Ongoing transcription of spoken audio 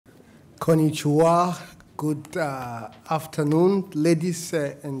Konnichiwa, good afternoon, ladies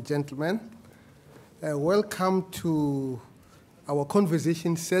and gentlemen. Welcome to our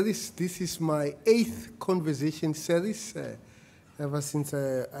conversation series. This is my 8th conversation series ever since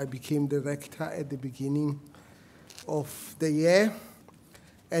I became the rector at the beginning of the year.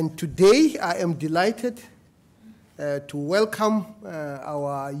 And today I am delighted to welcome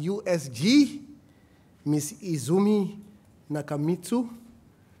our USG, Ms Izumi Nakamitsu,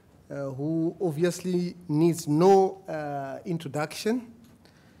 who obviously needs no introduction.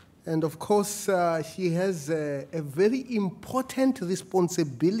 And of course, she has a very important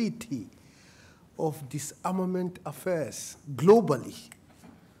responsibility of disarmament affairs globally.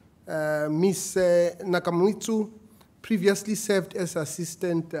 Ms. Nakamitsu previously served as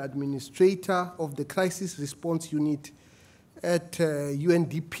Assistant Administrator of the Crisis Response Unit at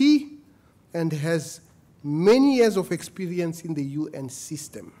UNDP and has many years of experience in the UN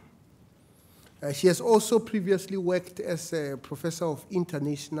system. She has also previously worked as a professor of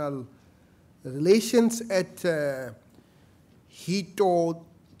international relations at Hitotsubashi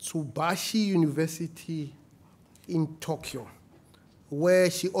University in Tokyo,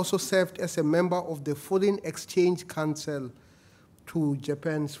 where she also served as a member of the Foreign Exchange Council to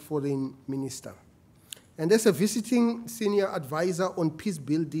Japan's foreign minister, and as a visiting senior advisor on peace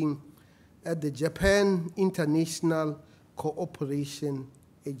building at the Japan International Cooperation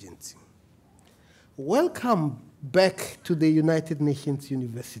Agency. Welcome back to the United Nations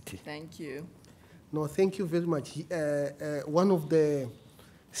University. Thank you. No, thank you very much. One of the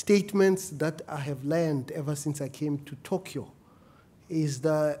statements that I have learned ever since I came to Tokyo is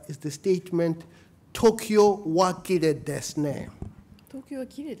the statement, Tokyo wa kirei desu ne. Tokyo wa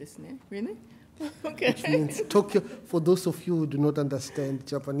kirei desu ne? Really? Okay. Which means Tokyo, for those of you who do not understand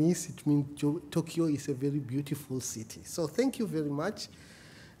Japanese, it means Tokyo is a very beautiful city. So thank you very much.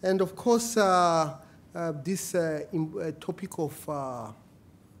 And of course, this topic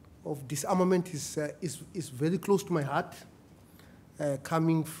of disarmament is very close to my heart,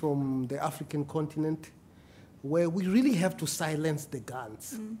 coming from the African continent, where we really have to silence the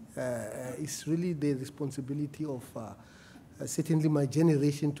guns. It's really the responsibility of certainly my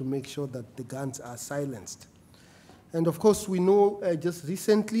generation to make sure that the guns are silenced. And of course, we know just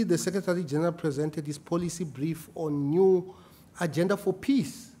recently the Secretary General presented his policy brief on new agenda for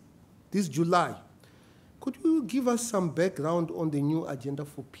peace this July. Could you give us some background on the new agenda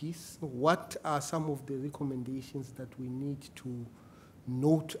for peace? What are some of the recommendations that we need to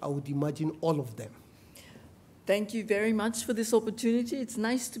note? I would imagine all of them. Thank you very much for this opportunity. It's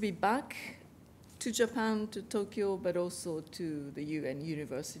nice to be back to Japan, to Tokyo, but also to the UN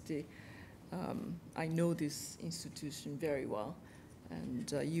University. I know this institution very well, and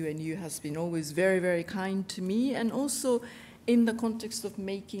UNU has been always very, very kind to me, and also in the context of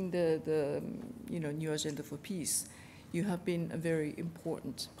making the new agenda for peace, you have been a very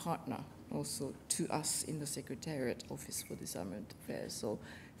important partner also to us in the Secretariat Office for Disarmament Affairs. So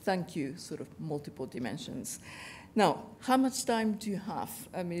thank you, sort of multiple dimensions. Now, how much time do you have?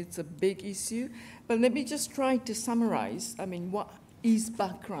 I mean, it's a big issue, but let me just try to summarize. I mean, what is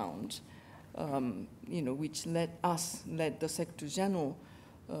background, which led the Secretary General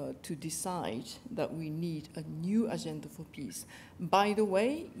to decide that we need a new agenda for peace. By the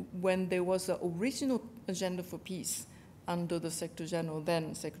way, when there was an original agenda for peace under the Secretary General,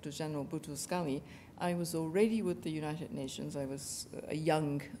 then Secretary General Boutros-Ghali, I was already with the United Nations. I was a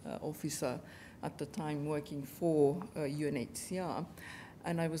young officer at the time working for UNHCR,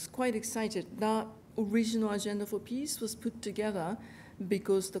 and I was quite excited. That original agenda for peace was put together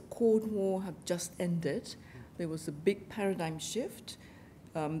because the Cold War had just ended. There was a big paradigm shift.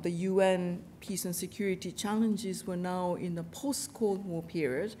 The UN peace and security challenges were now in the post-Cold War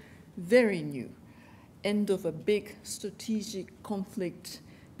period, very new. End of a big strategic conflict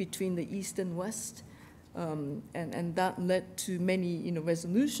between the East and West, and that led to many,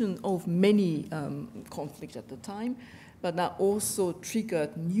 resolution of many conflicts at the time, but that also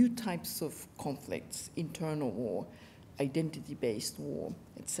triggered new types of conflicts, internal war, identity-based war,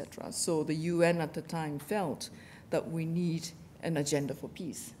 etc. So the UN at the time felt that we need an agenda for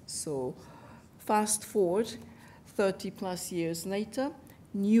peace. So fast forward 30 plus years later,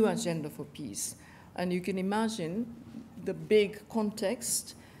 new agenda for peace. And you can imagine the big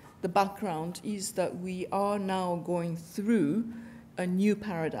context, the background is that we are now going through a new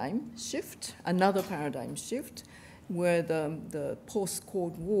paradigm shift, another paradigm shift, where the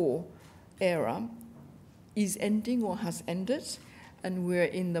post-Cold War era is ending or has ended, and we're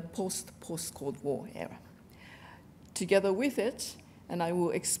in the post-Cold War era. Together with it, and I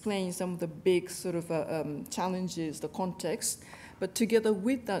will explain some of the big sort of challenges, the context, But together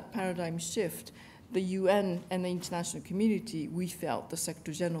with that paradigm shift, the UN and the international community, we felt, the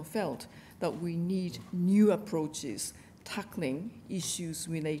Secretary General felt, that we need new approaches tackling issues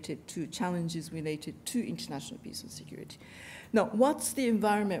related to, challenges related to international peace and security. Now, what's the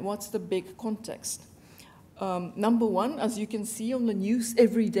environment? What's the big context? Number one, as you can see on the news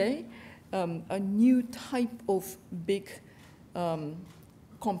every day, a new type of big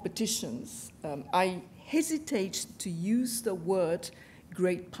competitions. I hesitate to use the word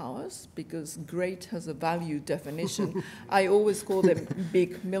great powers because great has a value definition. I always call them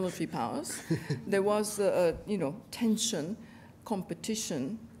big military powers. There was a tension,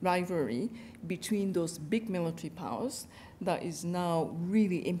 competition, rivalry between those big military powers that is now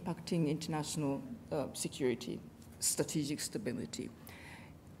really impacting international security, strategic stability.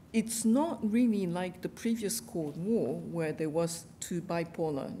 It's not really like the previous Cold War where there was two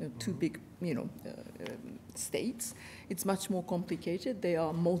bipolar, two big states. It's much more complicated. They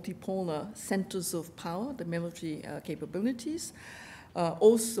are multipolar centers of power, the military capabilities.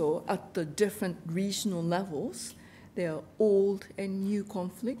 Also, at the different regional levels, there are old and new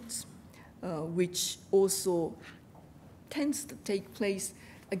conflicts, which also tends to take place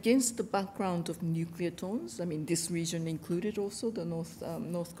against the background of nuclear tones. I mean, this region included also the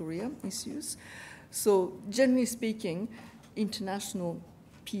North Korea issues. So generally speaking, international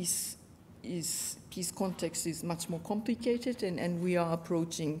peace context is much more complicated, and we are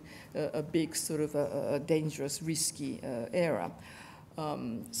approaching a big sort of a dangerous, risky era.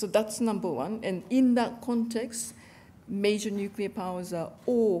 So that's number one. And in that context, major nuclear powers are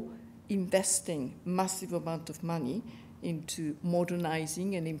all investing massive amount of money into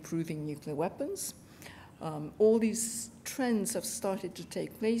modernizing and improving nuclear weapons. All these trends have started to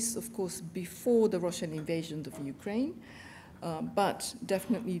take place, of course, before the Russian invasion of Ukraine, but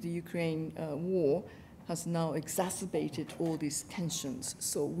definitely the Ukraine war has now exacerbated all these tensions.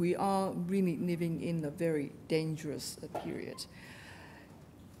 So we are really living in a very dangerous period.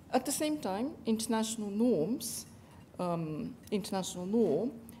 At the same time, international norms, international law,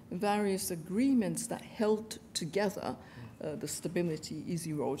 various agreements that held together the stability is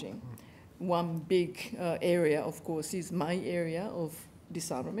eroding. One big area, of course, is my area of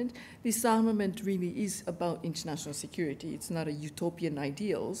disarmament. Disarmament really is about international security. It's not a utopian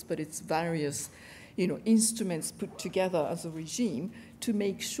ideals, but it's various instruments put together as a regime to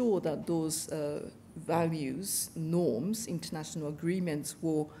make sure that those values, norms, international agreements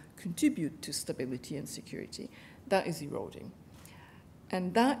will contribute to stability and security. That is eroding.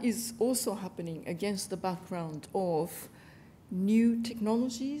 And that is also happening against the background of new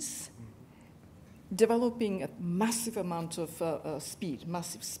technologies developing at massive amount of speed,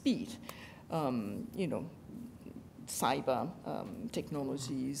 massive speed. Cyber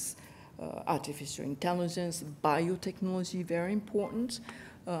technologies, artificial intelligence, biotechnology, very important.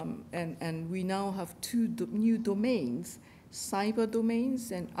 And we now have two new domains, cyber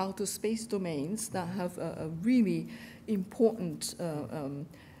domains and outer space domains that have a really important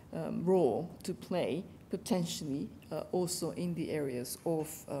role to play, potentially also in the areas of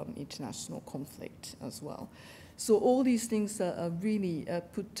international conflict as well. So all these things are really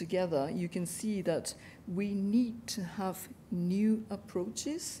put together. You can see that we need to have new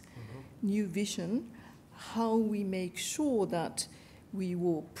approaches, new vision, how we make sure that we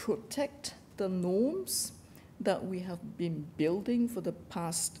will protect the norms that we have been building for the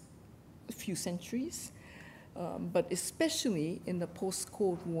past few centuries, but especially in the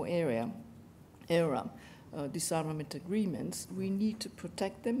post-Cold War era, disarmament agreements, we need to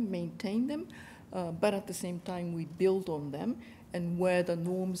protect them, maintain them, but at the same time we build on them, and where the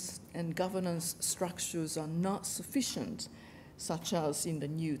norms and governance structures are not sufficient, such as in the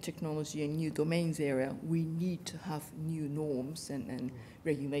new technology and new domains area, we need to have new norms and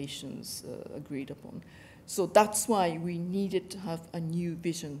regulations agreed upon. So that's why we needed to have a new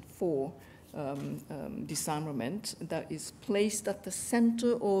vision for disarmament that is placed at the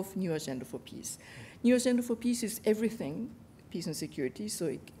center of New Agenda for Peace. New Agenda for Peace is everything, peace and security, so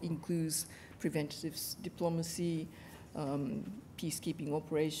it includes preventative diplomacy, peacekeeping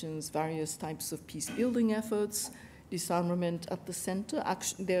operations, various types of peace-building efforts, disarmament at the center.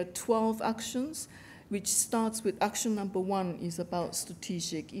 There are 12 actions, which starts with action number 1 is about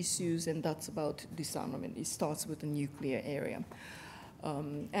strategic issues, and that's about disarmament. It starts with the nuclear area.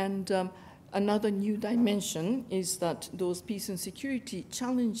 Another new dimension is that those peace and security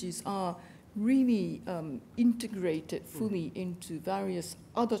challenges are really integrated fully into various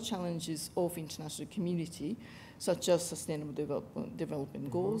other challenges of international community, such as sustainable development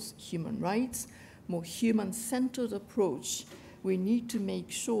goals, human rights, more human-centered approach. We need to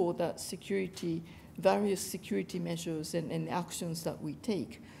make sure that security various security measures and actions that we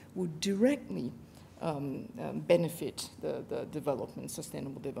take would directly benefit the development,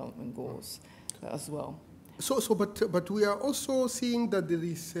 sustainable development goals as well. But we are also seeing that there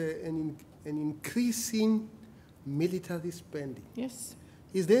is an increasing military spending. Yes.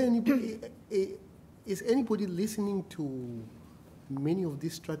 Is there anybody, is anybody listening to many of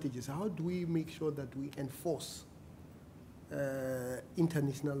these strategies? How do we make sure that we enforce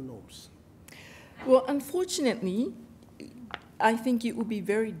international norms? Well, unfortunately, I think it would be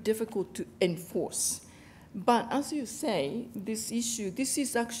very difficult to enforce. But as you say, this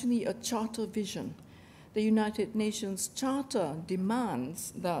is actually a charter vision. The United Nations Charter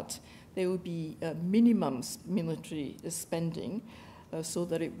demands that there will be minimum military spending so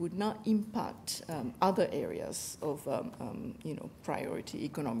that it would not impact other areas of priority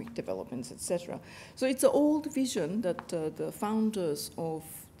economic developments, etc. So it's an old vision that the founders of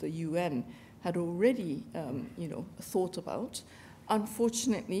the UN had already thought about.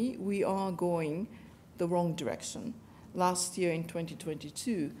 Unfortunately, we are going the wrong direction. Last year in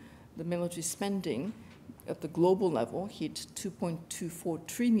 2022, the military spending at the global level hit $2.24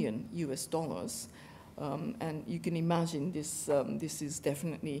 trillion US dollars. And you can imagine this is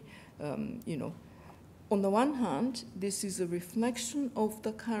definitely, on the one hand, this is a reflection of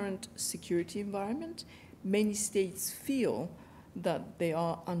the current security environment. Many states feel that they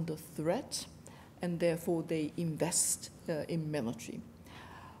are under threat, and therefore they invest in military.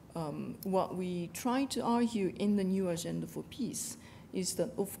 What we try to argue in the new Agenda for Peace is that,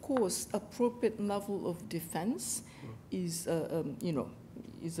 of course, appropriate level of defense is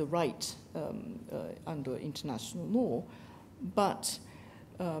a right under international law, but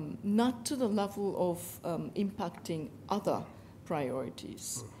not to the level of impacting other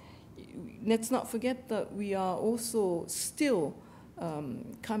priorities. Let's not forget that we are also still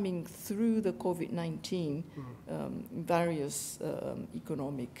coming through the COVID-19 various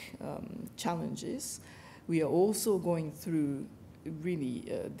economic challenges. We are also going through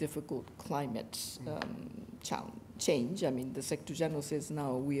really difficult climate change. I mean, the Secretary General says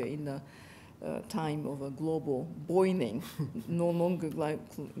now we are in a time of a global boiling, no longer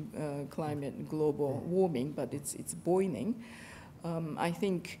climate global warming, but it's boiling. I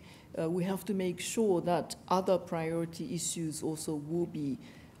think we have to make sure that other priority issues also will be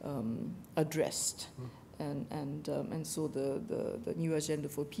addressed. And so the new Agenda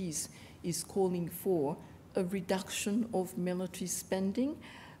for Peace is calling for a reduction of military spending,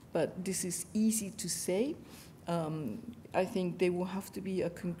 but this is easy to say. I think there will have to be a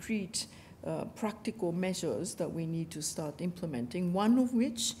concrete practical measures that we need to start implementing, one of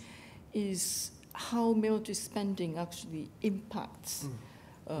which is how military spending actually impacts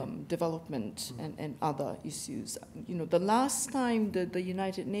development and other issues. You know, the last time that the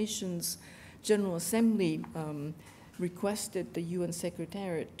United Nations General Assembly requested the UN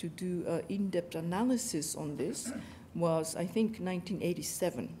Secretariat to do an in-depth analysis on this was, I think,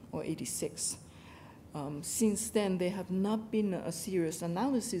 1987 or 86. Since then, there have not been a serious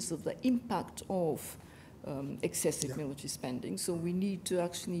analysis of the impact of excessive military spending. So we need to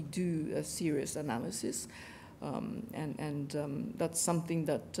actually do a serious analysis. That's something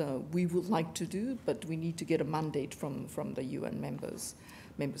that we would like to do, but we need to get a mandate from the UN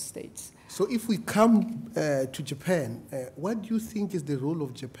member states. So if we come to Japan, what do you think is the role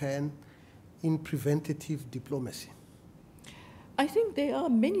of Japan in preventative diplomacy? I think there are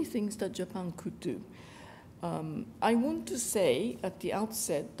many things that Japan could do. I want to say at the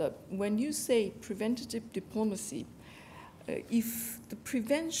outset that when you say preventative diplomacy, if the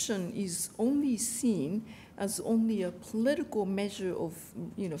prevention is only seen as only a political measure of,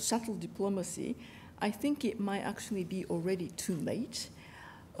 subtle diplomacy, I think it might actually be already too late.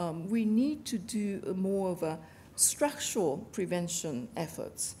 We need to do more of a structural prevention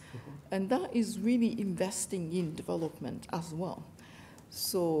efforts, and that is really investing in development as well.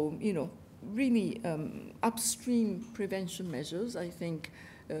 So, really upstream prevention measures, I think,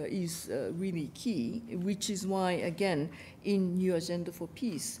 is really key, which is why, again, in New Agenda for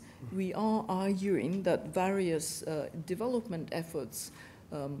Peace, we are arguing that various development efforts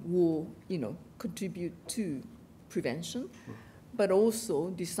will, contribute to prevention, but also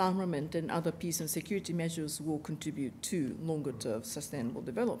disarmament and other peace and security measures will contribute to longer-term sustainable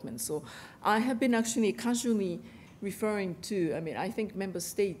development. So I have been actually casually referring to, I think member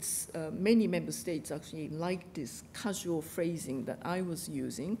states, many member states actually like this casual phrasing that I was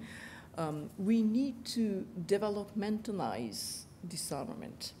using. We need to developmentalize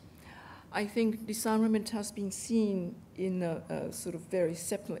disarmament. I think disarmament has been seen in a sort of very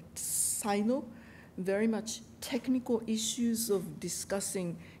separate silo, very much technical issues of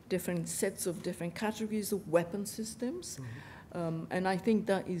discussing different sets of different categories of weapon systems. And I think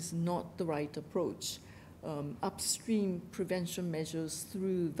that is not the right approach. Upstream prevention measures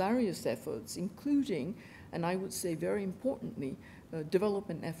through various efforts, including, and I would say very importantly,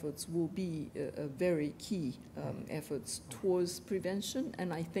 development efforts will be a very key efforts towards prevention.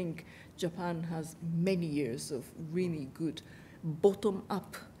 And I think Japan has many years of really good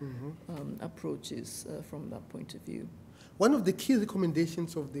bottom-up approaches from that point of view. One of the key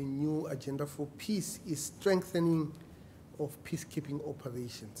recommendations of the new Agenda for Peace is strengthening of peacekeeping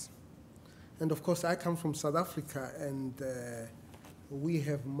operations. And of course, I come from South Africa, and we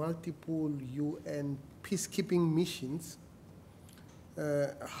have multiple UN peacekeeping missions.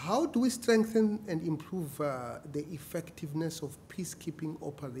 How do we strengthen and improve the effectiveness of peacekeeping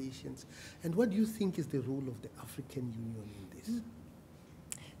operations? And what do you think is the role of the African Union in this?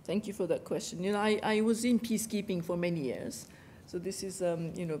 Thank you for that question. You know, I was in peacekeeping for many years. So this is,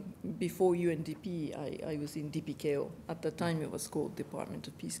 you know, before UNDP, I was in DPKO. At the time, it was called Department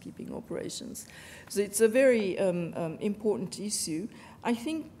of Peacekeeping Operations. So it's a very important issue. I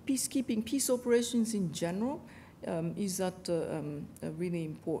think peacekeeping, peace operations in general, is at a really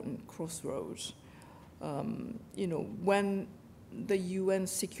important crossroads. You know, when the UN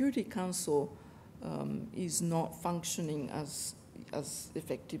Security Council is not functioning as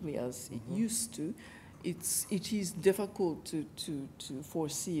effectively as it used to, it is difficult to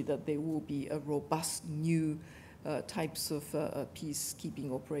foresee that there will be a robust new types of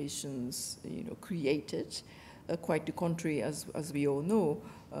peacekeeping operations, you know, created. Quite the contrary, as we all know,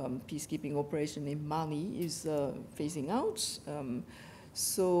 peacekeeping operation in Mali is phasing out.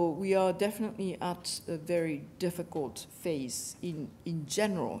 So we are definitely at a very difficult phase in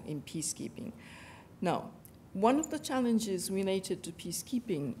general in peacekeeping. Now, one of the challenges related to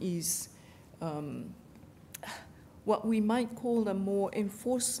peacekeeping is what we might call a more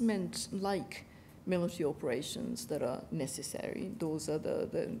enforcement-like military operations that are necessary. Those are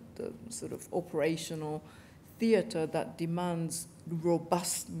the sort of operational theater that demands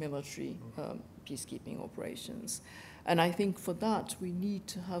robust military peacekeeping operations. And I think for that, we need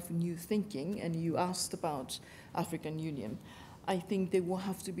to have new thinking. And you asked about African Union. I think there will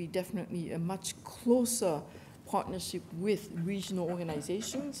have to be definitely a much closer partnership with regional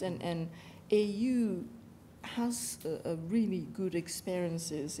organizations, and AU has a really good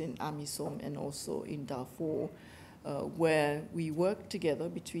experiences in AMISOM and also in Darfur, where we work together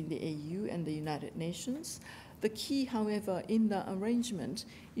between the AU and the United Nations. The key, however, in that arrangement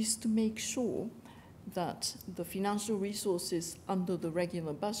is to make sure that the financial resources under the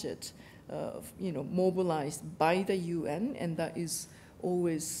regular budget, you know, mobilized by the UN, and that is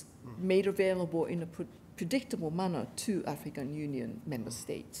always made available in a predictable manner to African Union member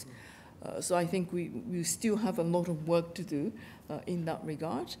states. So I think we still have a lot of work to do in that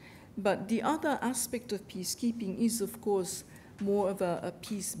regard. But the other aspect of peacekeeping is, of course, more of a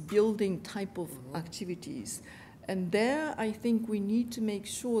peace-building type of activities. And there, I think we need to make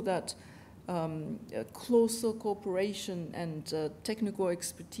sure that closer cooperation and technical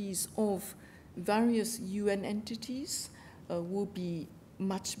expertise of various UN entities will be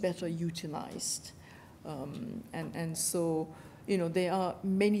much better utilized. And so, you know, there are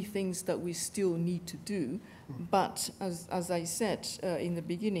many things that we still need to do, but as I said in the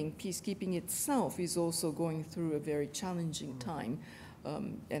beginning, peacekeeping itself is also going through a very challenging time,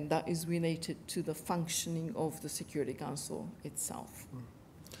 and that is related to the functioning of the Security Council itself.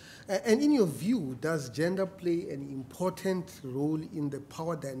 And in your view, does gender play an important role in the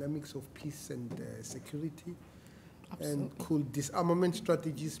power dynamics of peace and security? Absolutely. And could disarmament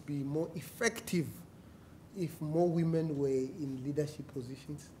strategies be more effective if more women were in leadership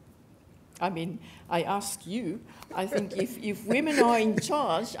positions? I mean, I ask you, I think if women are in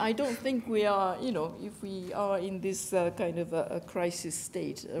charge, I don't think we are, you know, if we are in this kind of a crisis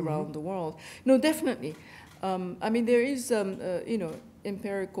state around the world. No, definitely. I mean, there is, you know,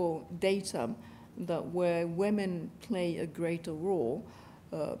 empirical data that where women play a greater role,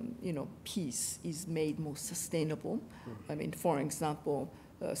 you know, peace is made more sustainable. I mean, for example,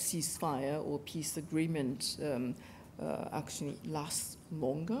 ceasefire or peace agreement actually lasts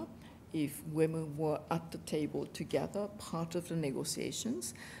longer if women were at the table together, part of the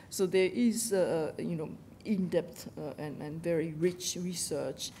negotiations. So there is, you know, in-depth and very rich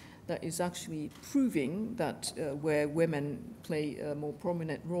research that is actually proving that where women play a more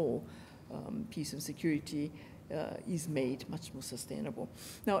prominent role, peace and security is made much more sustainable.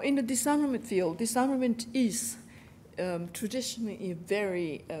 Now, in the disarmament field, disarmament is traditionally a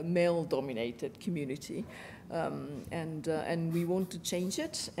very male-dominated community, and we want to change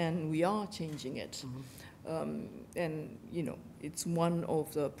it, and we are changing it. And, you know, it's one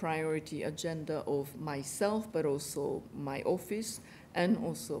of the priority agenda of myself, but also my office, and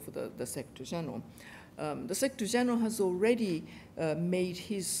also for the Secretary General. The Secretary General has already made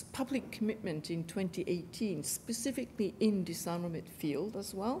his public commitment in 2018, specifically in disarmament field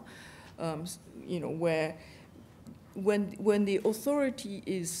as well, you know, where when the authority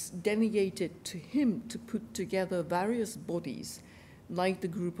is delegated to him to put together various bodies, like the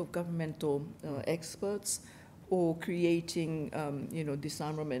group of governmental experts, or creating, you know,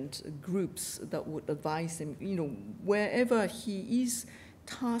 disarmament groups that would advise him, you know, wherever he is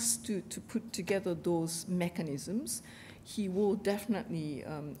tasked to put together those mechanisms, he will definitely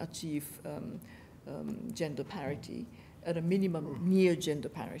achieve gender parity, at a minimum near gender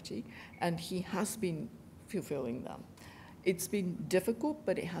parity, and he has been fulfilling them. It's been difficult,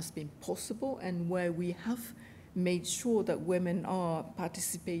 but it has been possible, and where we have made sure that women are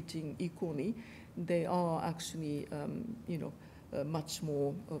participating equally, they are actually, you know, much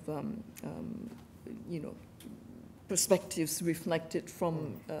more of, you know, perspectives reflected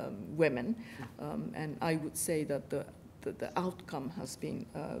from women, and I would say that the outcome has been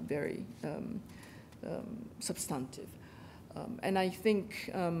very substantive. And I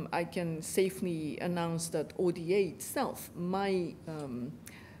think I can safely announce that ODA itself, my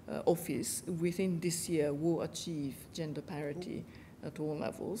office, within this year will achieve gender parity at all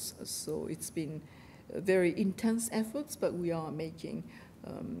levels. So it's been very intense efforts, but we are making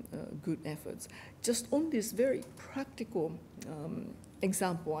good efforts. Just on this very practical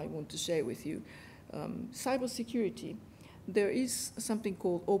example I want to share with you, cybersecurity. There is something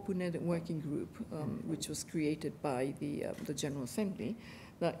called Open Net Working Group, which was created by the General Assembly,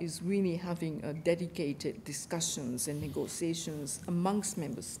 that is really having dedicated discussions and negotiations amongst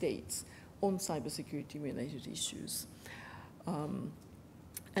member states on cybersecurity-related issues.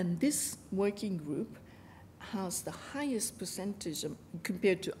 And this working group has the highest percentage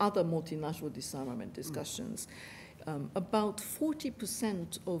compared to other multilateral disarmament discussions. About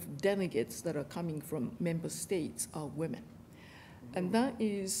 40% of delegates that are coming from member states are women. And that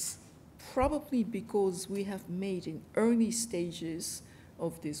is probably because we have made in early stages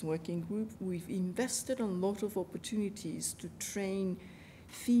of this working group, we've invested a lot of opportunities to train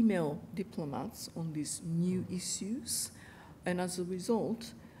female diplomats on these new issues. And as a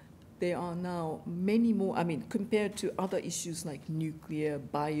result, there are now many more, I mean, compared to other issues like nuclear,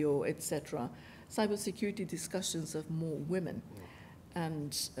 bio, etc., cybersecurity discussions have more women.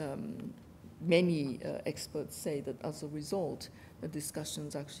 And many experts say that as a result, the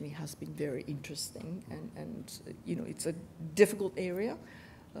discussions actually has been very interesting, and you know, it's a difficult area,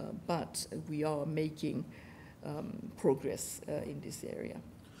 but we are making progress in this area.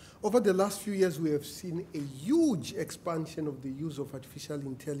 Over the last few years, we have seen a huge expansion of the use of artificial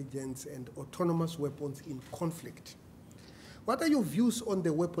intelligence and autonomous weapons in conflict. What are your views on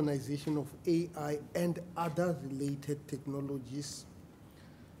the weaponization of AI and other related technologies,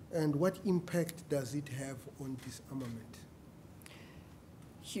 and what impact does it have on disarmament?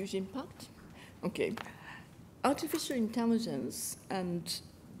 Huge impact? Okay. Artificial intelligence and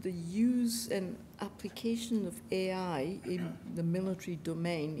the use and application of AI in the military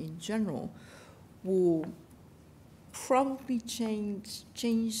domain in general will probably change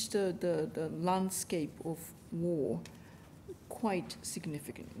the landscape of war quite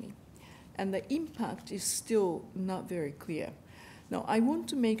significantly. And the impact is still not very clear. Now, I want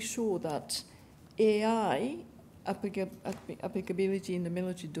to make sure that AI applicability in the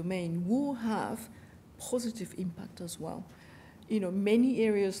military domain will have positive impact as well. You know, many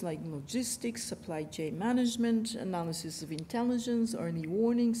areas like logistics, supply chain management, analysis of intelligence, early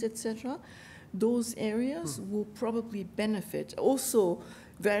warnings, etc., those areas will probably benefit. Also,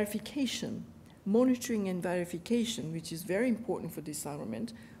 verification, monitoring and verification, which is very important for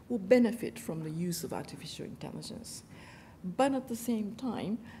disarmament, will benefit from the use of artificial intelligence. But at the same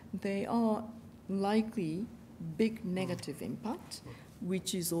time, they are likely big negative impact,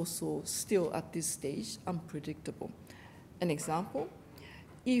 which is also still at this stage unpredictable. An example,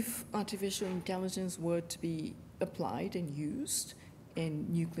 if artificial intelligence were to be applied and used in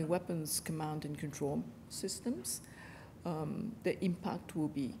nuclear weapons command and control systems, the impact will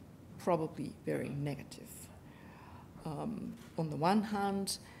be probably very negative. On the one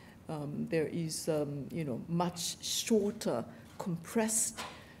hand, there is you know, much shorter compressed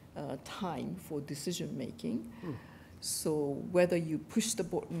time for decision making. So whether you push the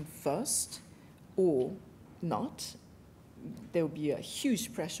button first or not, there will be a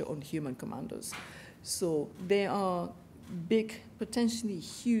huge pressure on human commanders. So there are big, potentially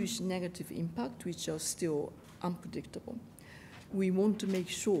huge negative impact, which are still unpredictable. we want to make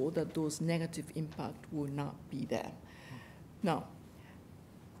sure that those negative impact will not be there. Now,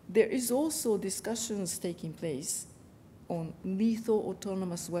 there is also discussions taking place on lethal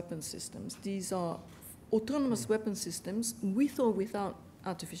autonomous weapon systems. These are autonomous weapon systems with or without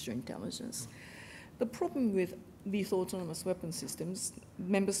artificial intelligence. The problem with lethal autonomous weapon systems,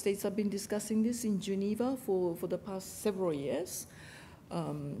 member states have been discussing this in Geneva for the past several years,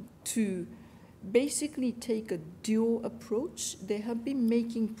 to basically take a dual approach. They have been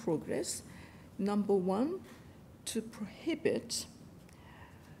making progress. Number one, to prohibit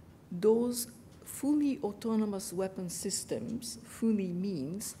those fully autonomous weapon systems. Fully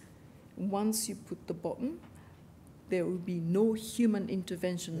means once you put the button, there will be no human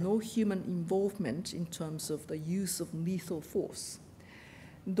intervention, no human involvement in terms of the use of lethal force.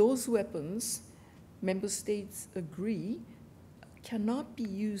 Those weapons, member states agree, cannot be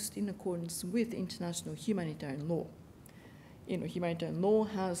used in accordance with international humanitarian law. Humanitarian law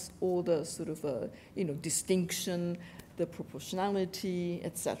has all the sort of, distinction, the proportionality,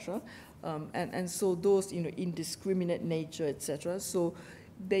 etc. And so those, indiscriminate nature, etc. So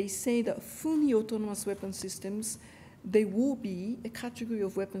they say that fully autonomous weapon systems, they will be a category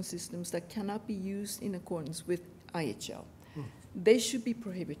of weapon systems that cannot be used in accordance with IHL. They should be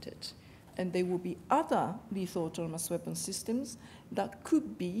prohibited. And there will be other lethal autonomous weapon systems that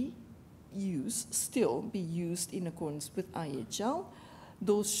could be used, still be used in accordance with IHL.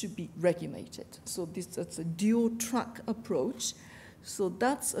 Those should be regulated. So that's a dual track approach. So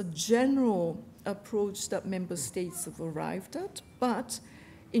that's a general approach that member states have arrived at, but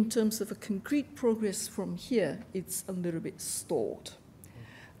in terms of a concrete progress from here, it's a little bit stalled.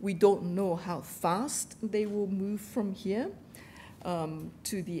 We don't know how fast they will move from here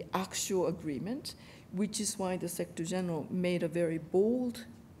to the actual agreement, which is why the Secretary General made a very bold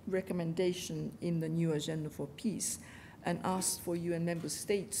recommendation in the new Agenda for Peace and asked for UN member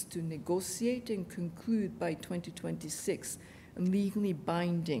states to negotiate and conclude by 2026 a legally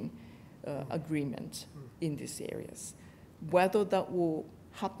binding agreement in these areas. Whether that will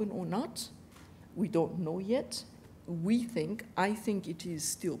happen or not, we don't know yet. I think it is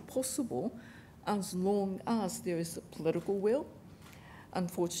still possible as long as there is a political will.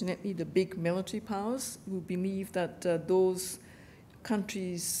 Unfortunately, the big military powers will believe that those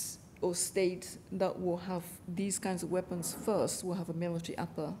countries or states that will have these kinds of weapons first will have a military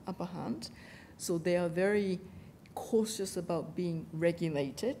upper hand. So they are very cautious about being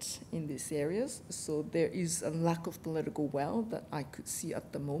regulated in these areas. So there is a lack of political will that I could see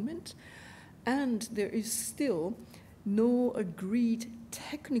at the moment. And there is still no agreed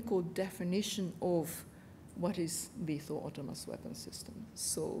technical definition of what is lethal autonomous weapon system.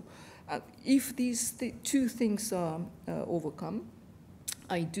 So if these two things are overcome,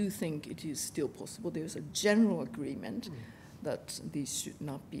 I do think it is still possible. There's a general agreement that these should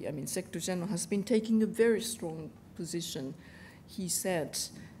not be. Secretary General has been taking a very strong position. He said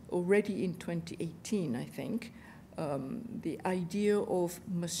already in 2018, I think, the idea of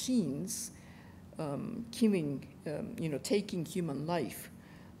machines killing, taking human life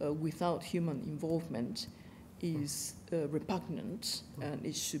without human involvement is repugnant, and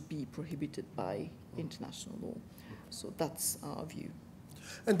it should be prohibited by international law. So that's our view.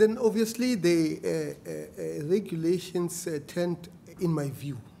 And then obviously the regulations tend, in my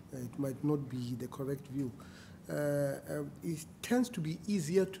view, it might not be the correct view, it tends to be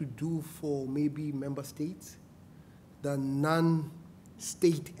easier to do for maybe member states than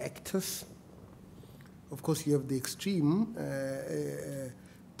non-state actors. Of course, you have the extreme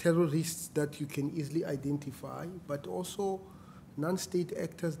terrorists that you can easily identify, but also non-state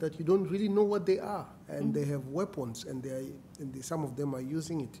actors that you don't really know what they are, and they have weapons, and some of them are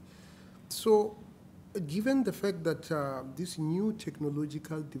using it. So given the fact that these new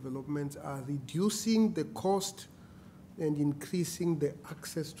technological developments are reducing the cost and increasing the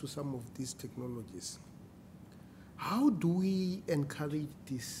access to some of these technologies, how do we encourage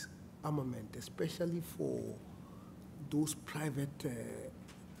this armament, especially for those private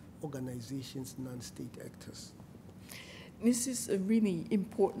organizations, non-state actors? This is a really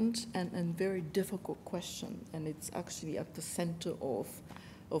important and very difficult question, and it's actually at the center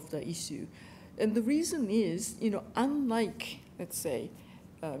of the issue. And the reason is, unlike, let's say,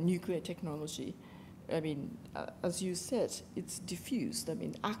 nuclear technology, as you said, it's diffused.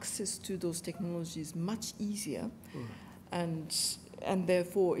 Access to those technologies is much easier, and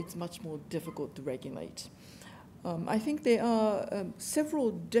therefore it's much more difficult to regulate. I think there are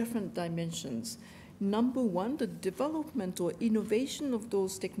several different dimensions. Number one, the development or innovation of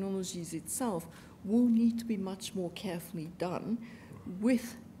those technologies itself will need to be much more carefully done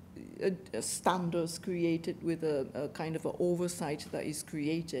with standards created, with a kind of an oversight that is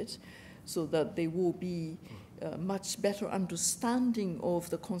created, so that there will be much better understanding of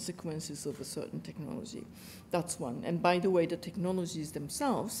the consequences of a certain technology. That's one. And by the way, the technologies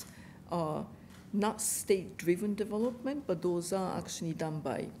themselves are not state-driven development, but those are actually done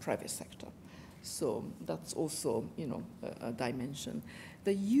by private sector. So that's also, you know, a dimension.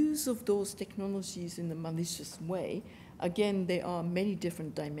 The use of those technologies in a malicious way, again, there are many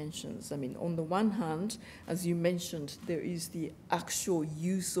different dimensions. I mean, on the one hand, as you mentioned, there is the actual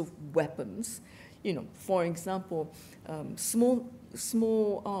use of weapons. You know, for example,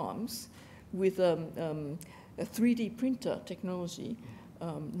 small arms with a 3D printer technology,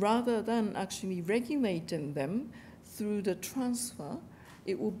 rather than actually regulating them through the transfer,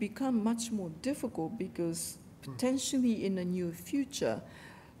 it will become much more difficult, because potentially in the near future,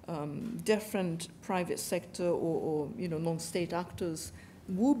 different private sector or you know, non-state actors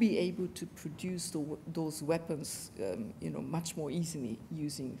will be able to produce those weapons you know, much more easily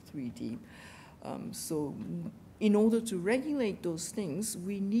using 3D. So in order to regulate those things,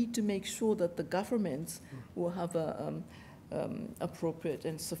 we need to make sure that the governments will have appropriate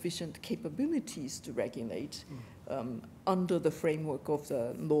and sufficient capabilities to regulate under the framework of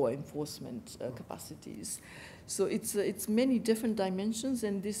the law enforcement capacities. So it's many different dimensions,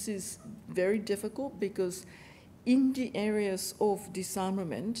 and this is very difficult, because in the areas of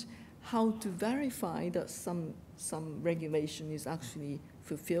disarmament, how to verify that some regulation is actually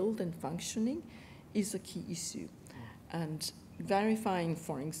fulfilled and functioning is a key issue. And verifying,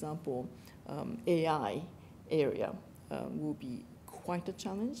 for example, AI area will be quite a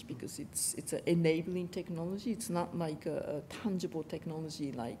challenge, because it's an enabling technology. It's not like a tangible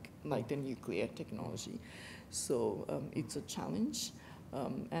technology like the nuclear technology. So it's a challenge.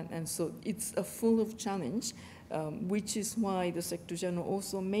 And so it's a full of challenge, which is why the Secretary General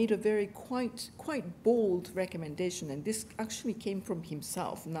also made a very quite bold recommendation, and this actually came from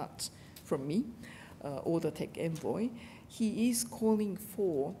himself, not from me or the tech envoy. He is calling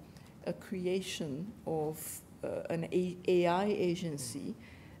for a creation of an AI agency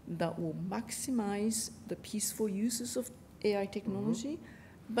that will maximize the peaceful uses of AI technology,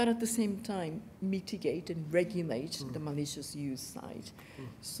 but at the same time mitigate and regulate the malicious use side.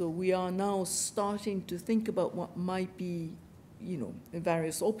 So we are now starting to think about what might be, you know,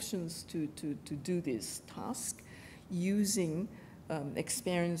 various options to do this task, using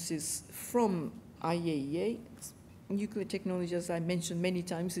experiences from IAEA. Nuclear technology, as I mentioned many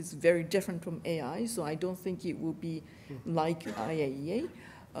times, is very different from AI, so I don't think it will be like IAEA.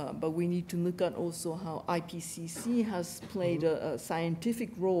 But we need to look at also how IPCC has played a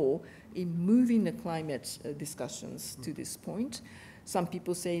scientific role in moving the climate discussions to this point. Some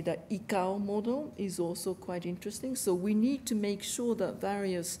people say that ICAO model is also quite interesting. So we need to make sure that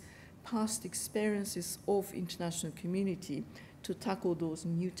various past experiences of international community to tackle those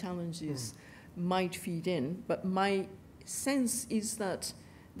new challenges might feed in. But my sense is that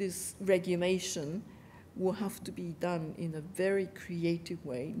this regulation will have to be done in a very creative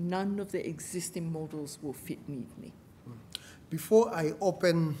way. None of the existing models will fit neatly. Before I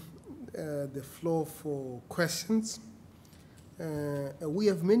open the floor for questions, we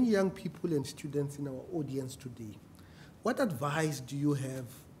have many young people and students in our audience today. What advice do you have,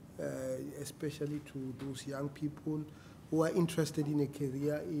 especially to those young people who are interested in a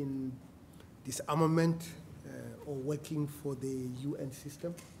career in disarmament or working for the UN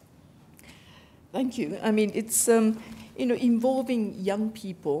system? Thank you. I mean, it's, you know, involving young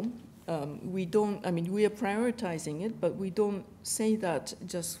people. We don't, I mean, we are prioritizing it, but we don't say that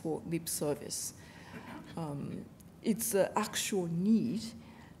just for lip service. It's an actual need,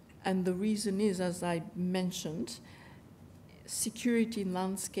 and the reason is, as I mentioned, security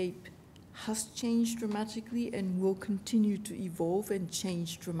landscape has changed dramatically and will continue to evolve and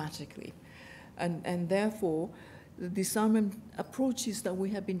change dramatically. And therefore, the disarmament approaches that we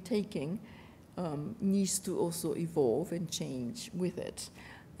have been taking needs to also evolve and change with it.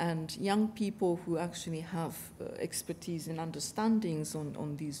 And young people who actually have expertise and understandings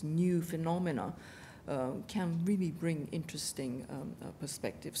on these new phenomena can really bring interesting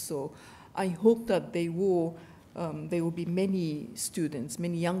perspectives. So I hope that there will be many students,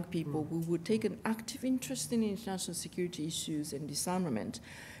 many young people who would take an active interest in international security issues and disarmament.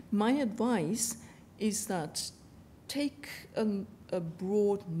 My advice is that take a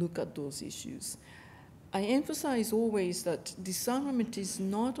broad look at those issues. I emphasize always that disarmament is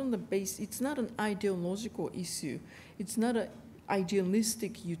not on the base, it's not an ideological issue. It's not an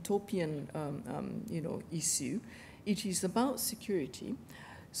idealistic utopian issue. It is about security.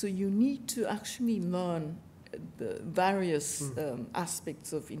 So you need to actually learn the various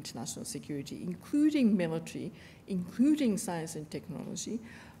aspects of international security, including military, including science and technology,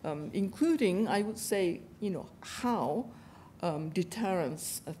 including, I would say, how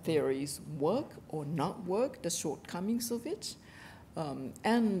deterrence theories work or not work, the shortcomings of it,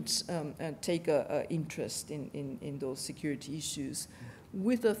 and take an interest in those security issues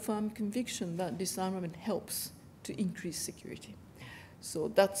with a firm conviction that disarmament helps to increase security. So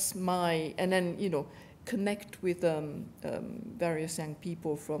that's my, and then, connect with various young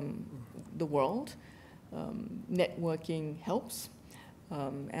people from the world. Networking helps.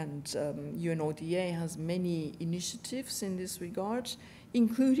 And UNODA has many initiatives in this regard,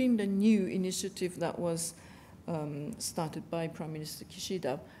 including the new initiative that was started by Prime Minister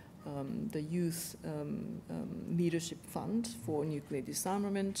Kishida, the Youth Leadership Fund for Nuclear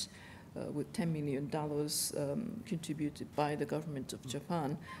Disarmament, with $10 million contributed by the government of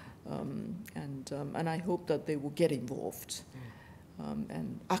Japan. And I hope that they will get involved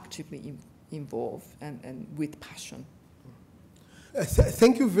and actively involved and with passion.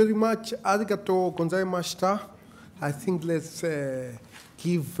 Thank you very much. Arigato gozaimashita. I think let's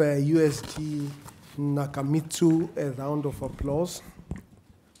give USG Nakamitsu a round of applause.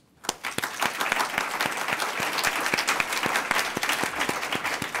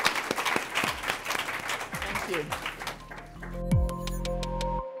 Thank you.